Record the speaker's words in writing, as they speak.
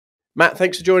Matt,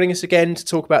 thanks for joining us again to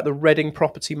talk about the Reading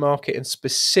property market and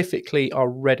specifically our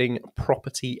Reading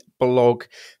property blog.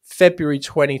 February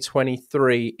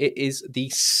 2023. It is the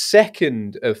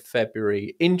 2nd of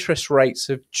February. Interest rates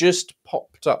have just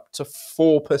popped up to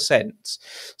 4%.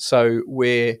 So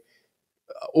we're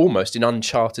almost in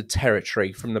uncharted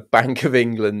territory from the Bank of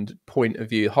England point of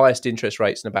view. Highest interest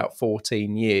rates in about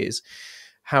 14 years.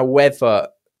 However,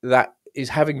 that is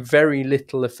having very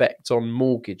little effect on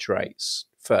mortgage rates.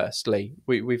 Firstly,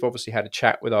 we've obviously had a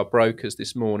chat with our brokers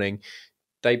this morning.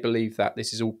 They believe that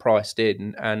this is all priced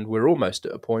in, and we're almost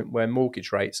at a point where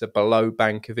mortgage rates are below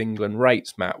Bank of England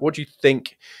rates. Matt, what do you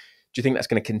think? Do you think that's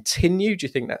going to continue? Do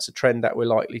you think that's a trend that we're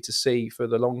likely to see for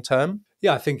the long term?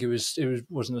 Yeah, I think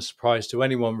wasn't a surprise to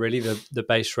anyone really, the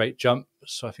base rate jump.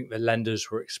 So I think the lenders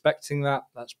were expecting that.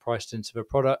 That's priced into the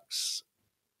products.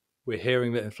 We're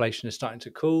hearing that inflation is starting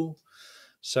to cool.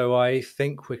 So I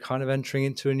think we're kind of entering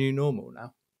into a new normal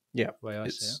now. Yeah, the way I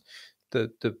see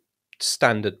it. The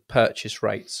standard purchase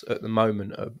rates at the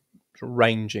moment are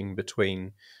ranging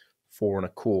between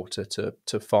 4.25%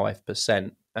 to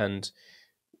 5%. And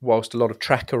whilst a lot of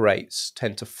tracker rates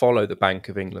tend to follow the Bank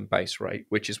of England base rate,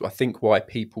 which is I think why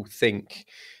people think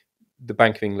the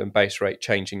Bank of England base rate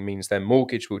changing means their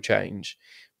mortgage will change.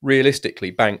 Realistically,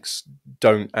 banks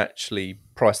don't actually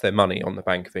price their money on the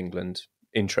Bank of England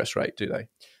interest rate, do they?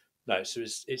 No, so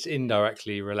it's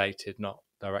indirectly related, not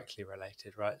directly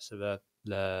related, right? So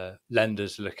the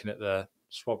lenders are looking at the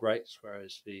swap rates,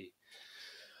 whereas the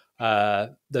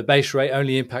base rate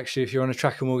only impacts you if you're on a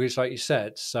tracker mortgage, like you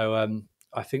said. So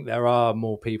I think there are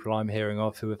more people I'm hearing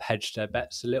of who have hedged their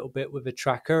bets a little bit with a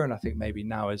tracker, and I think maybe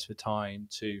now is the time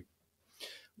to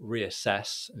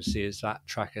reassess and see, is that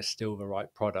tracker still the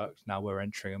right product now we're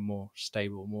entering a more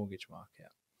stable mortgage market.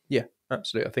 Yeah,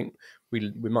 absolutely. I think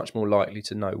we're much more likely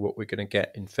to know what we're going to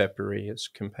get in February as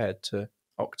compared to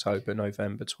October,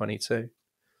 November 22.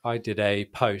 I did a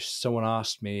post. Someone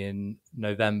asked me in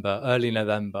November, early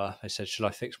November, they said, should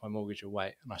I fix my mortgage or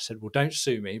wait? And I said, well, don't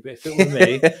sue me. But if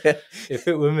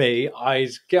it were me,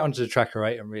 I'd get onto the tracker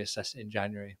rate and reassess it in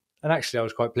January. And actually, I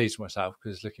was quite pleased with myself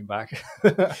because looking back,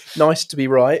 nice to be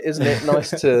right, isn't it?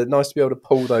 Nice to be able to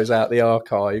pull those out the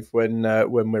archive when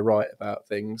we're right about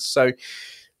things. So,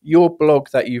 your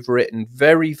blog that you've written,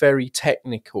 very, very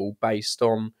technical, based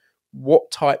on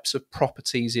what types of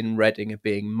properties in Reading are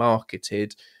being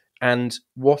marketed and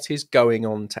what is going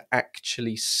on to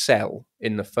actually sell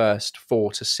in the first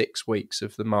 4 to 6 weeks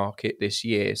of the market this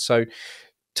year. So,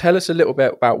 tell us a little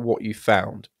bit about what you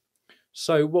found.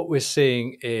 So what we're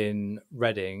seeing in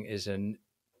Reading is an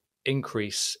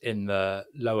increase in the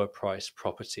lower price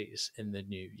properties in the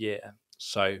new year.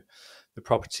 So the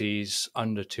properties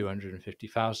under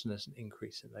 250,000, there's an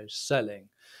increase in those selling,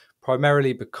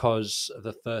 primarily because of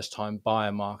the first time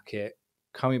buyer market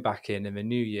coming back in the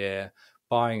new year,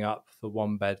 buying up the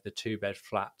 1-bed, the 2-bed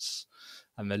flats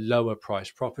and the lower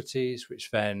price properties, which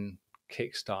then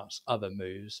kickstarts other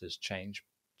moves as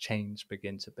chains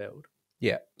begin to build.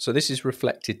 Yeah, so this is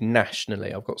reflected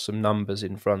nationally. I've got some numbers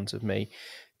in front of me.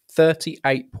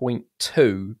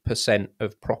 38.2%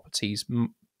 of properties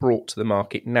brought to the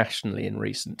market nationally in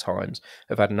recent times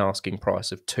have had an asking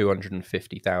price of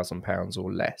 £250,000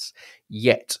 or less.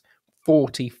 Yet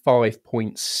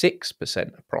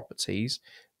 45.6% of properties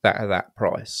that are that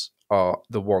price are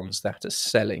the ones that are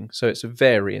selling. So it's a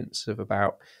variance of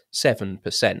about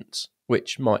 7%,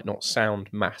 which might not sound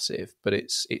massive, but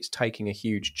it's taking a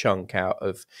huge chunk out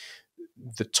of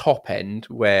the top end,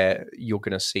 where you're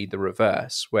going to see the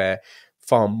reverse, where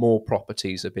far more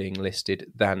properties are being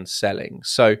listed than selling.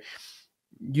 So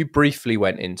you briefly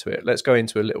went into it. Let's go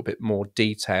into a little bit more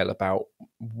detail about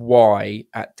why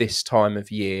at this time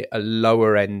of year a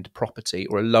lower end property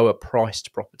or a lower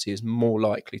priced property is more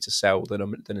likely to sell than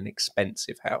an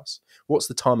expensive house. What's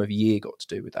the time of year got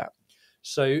to do with that?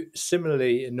 So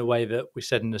similarly, in the way that we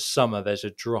said in the summer, there's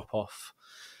a drop off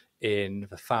in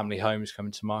the family homes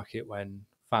coming to market when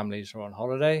families are on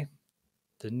holiday.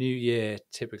 The new year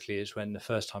typically is when the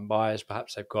first time buyers,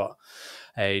 perhaps they've got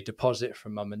a deposit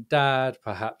from mum and dad,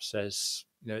 perhaps there's,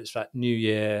 it's that new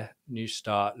year, new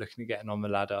start, looking at getting on the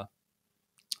ladder.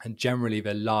 And generally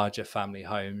the larger family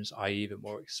homes, i.e. the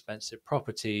more expensive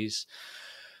properties,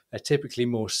 are typically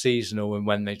more seasonal in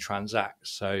when they transact.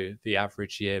 So the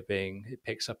average year being, it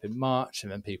picks up in March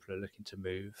and then people are looking to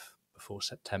move before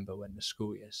September when the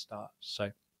school year starts.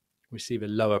 So we see the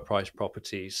lower price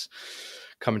properties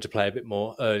come into play a bit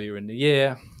more earlier in the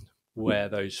year, where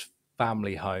those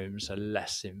family homes are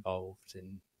less involved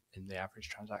in the average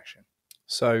transaction.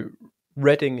 So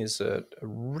Reading is a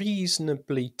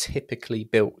reasonably typically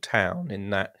built town in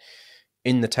that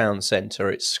in the town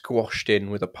centre, it's squashed in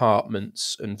with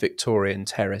apartments and Victorian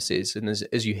terraces. And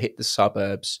as you hit the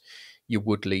suburbs, your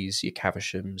Woodleys, your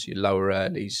Cavershams, your Lower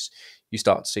Earlys, you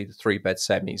start to see the 3-bed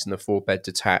semis and the 4-bed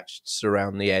detached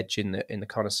around the edge in the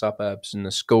kind of suburbs and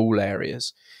the school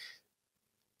areas.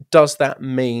 Does that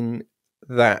mean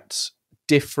that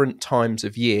different times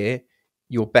of year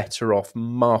you're better off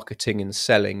marketing and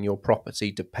selling your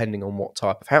property depending on what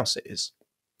type of house it is?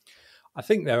 I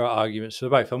think there are arguments for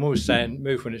both. I'm always saying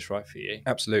move when it's right for you.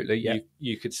 Absolutely, yeah.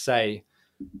 You could say,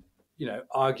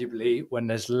 arguably when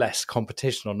there's less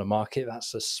competition on the market,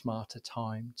 that's a smarter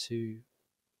time to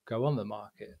go on the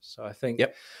market. So I think,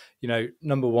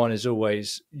 number one is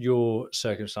always your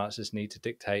circumstances need to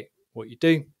dictate what you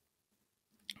do.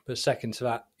 But second to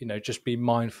that, just be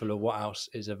mindful of what else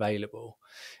is available.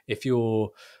 If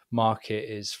your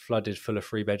market is flooded full of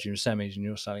 3-bedroom semis and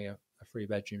you're selling a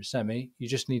 3-bedroom semi, you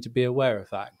just need to be aware of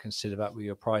that and consider that with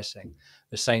your pricing.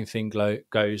 The same thing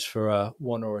goes for a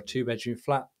 1 or a 2-bedroom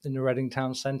flat in the Reading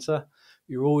town centre.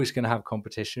 You're always going to have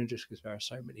competition just because there are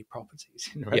so many properties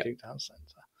in the Reading town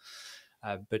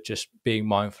centre. But just being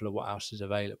mindful of what else is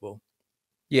available.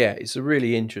 Yeah, it's a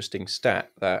really interesting stat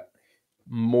that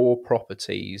more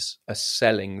properties are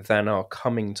selling than are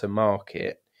coming to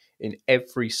market in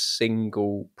every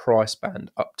single price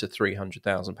band up to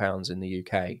 £300,000 in the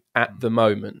UK at the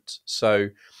moment. So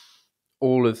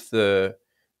all of the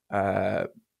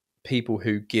people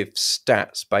who give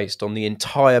stats based on the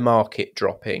entire market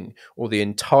dropping or the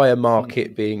entire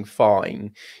market being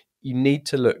fine, you need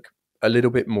to look a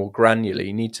little bit more granular.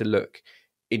 You need to look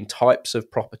in types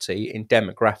of property, in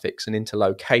demographics, and into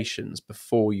locations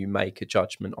before you make a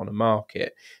judgment on a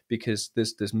market, because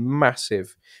there's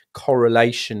massive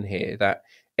correlation here that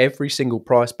every single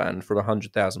price band from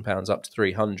 £100,000 up to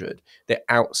 300, they're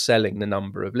outselling the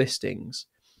number of listings.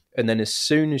 And then as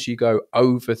soon as you go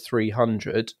over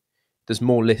 300, there's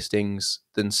more listings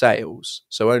than sales.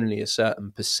 So only a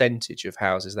certain percentage of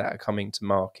houses that are coming to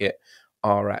market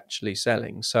are actually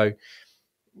selling. So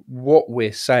what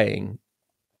we're saying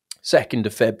 2nd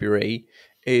of February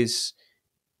is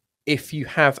if you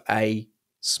have a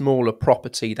smaller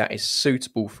property that is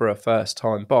suitable for a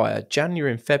first-time buyer,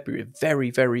 January and February are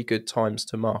very, very good times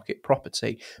to market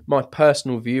property. My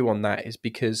personal view on that is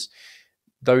because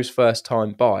those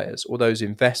first-time buyers or those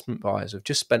investment buyers have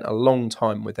just spent a long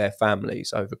time with their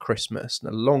families over Christmas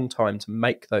and a long time to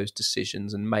make those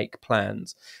decisions and make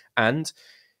plans. And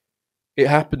it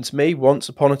happened to me once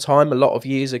upon a time, a lot of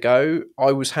years ago.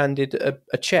 I was handed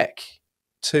a check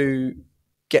to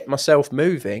get myself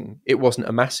moving. It wasn't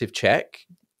a massive check,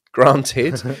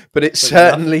 granted, but it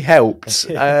certainly helped.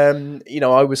 I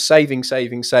was saving,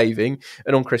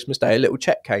 and on Christmas Day, a little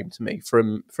check came to me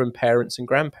from parents and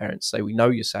grandparents. Say, we know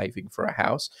you're saving for a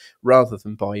house. Rather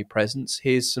than buy you presents,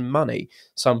 here's some money.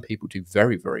 Some people do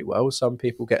very, very well. Some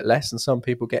people get less, and some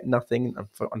people get nothing.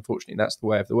 Unfortunately, that's the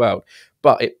way of the world.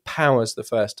 But it powers the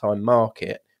first-time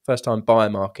buyer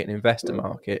market and investor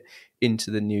market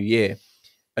into the new year.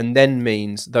 And then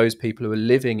means those people who are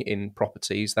living in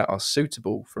properties that are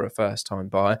suitable for a first-time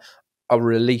buyer are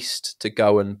released to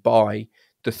go and buy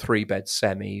the 3-bed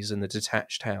semis and the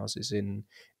detached houses in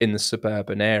the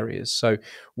suburban areas. So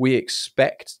we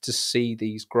expect to see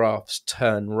these graphs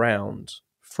turn round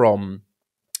from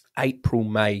April,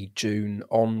 May, June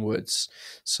onwards.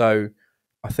 So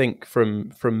I think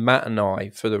from Matt and I,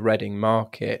 for the Reading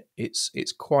market,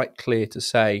 it's quite clear to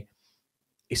say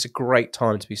it's a great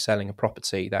time to be selling a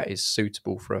property that is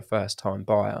suitable for a first-time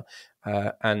buyer.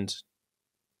 And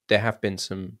there have been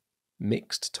some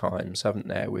mixed times, haven't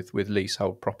there, with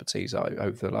leasehold properties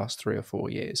over the last 3 or 4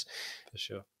 years. For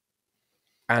sure.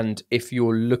 And if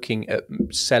you're looking at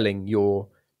selling your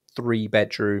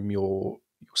 3-bedroom, your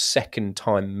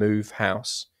second-time move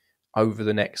house over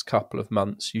the next couple of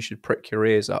months, you should prick your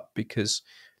ears up, because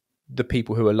the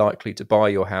people who are likely to buy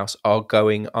your house are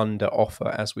going under offer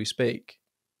as we speak.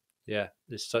 Yeah,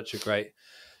 it's such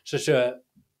a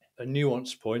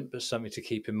nuanced point, but something to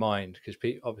keep in mind, because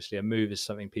obviously a move is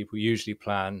something people usually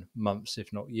plan months,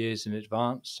 if not years in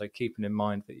advance. So keeping in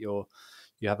mind that you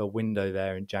have a window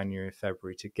there in January and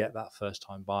February to get that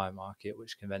first-time buyer market,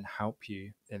 which can then help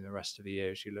you in the rest of the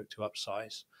year as you look to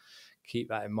upsize. Keep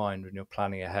that in mind when you're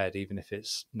planning ahead, even if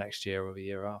it's next year or the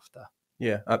year after.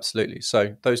 Yeah, absolutely.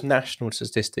 So those national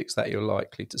statistics that you're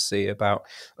likely to see about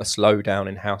a slowdown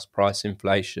in house price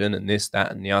inflation and this,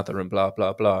 that, and the other, and blah,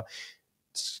 blah, blah,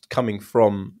 it's coming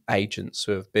from agents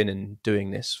who have been doing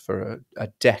this for a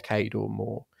decade or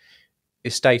more.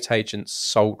 Estate agents'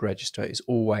 sold register is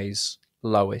always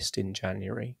lowest in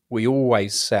January. We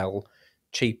always sell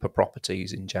cheaper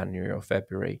properties in January or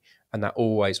February. and that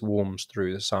always warms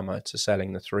through the summer to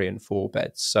selling the 3 and 4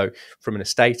 beds. So from an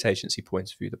estate agency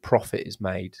point of view, the profit is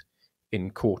made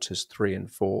in quarters 3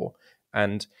 and 4.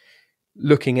 And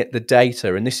looking at the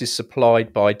data, and this is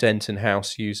supplied by Denton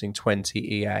House using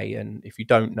 20EA, and if you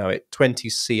don't know it,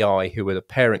 20CI, who are the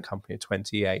parent company of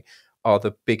 20EA, are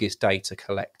the biggest data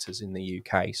collectors in the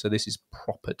UK. So this is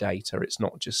proper data. It's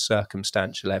not just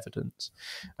circumstantial evidence.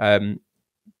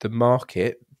 The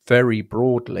market very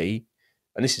broadly,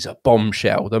 and this is a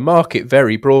bombshell, the market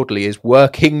very broadly is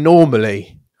working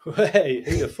normally. Hey,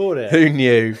 who'd have thought it? Who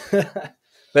knew?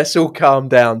 Let's all calm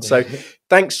down. So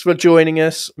thanks for joining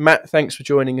us. Matt, thanks for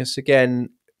joining us again.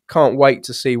 Can't wait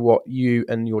to see what you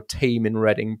and your team in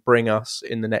Reading bring us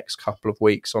in the next couple of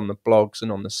weeks on the blogs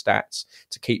and on the stats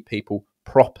to keep people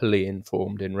properly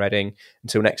informed in Reading.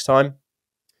 Until next time,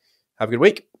 have a good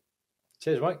week.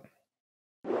 Cheers, Mike.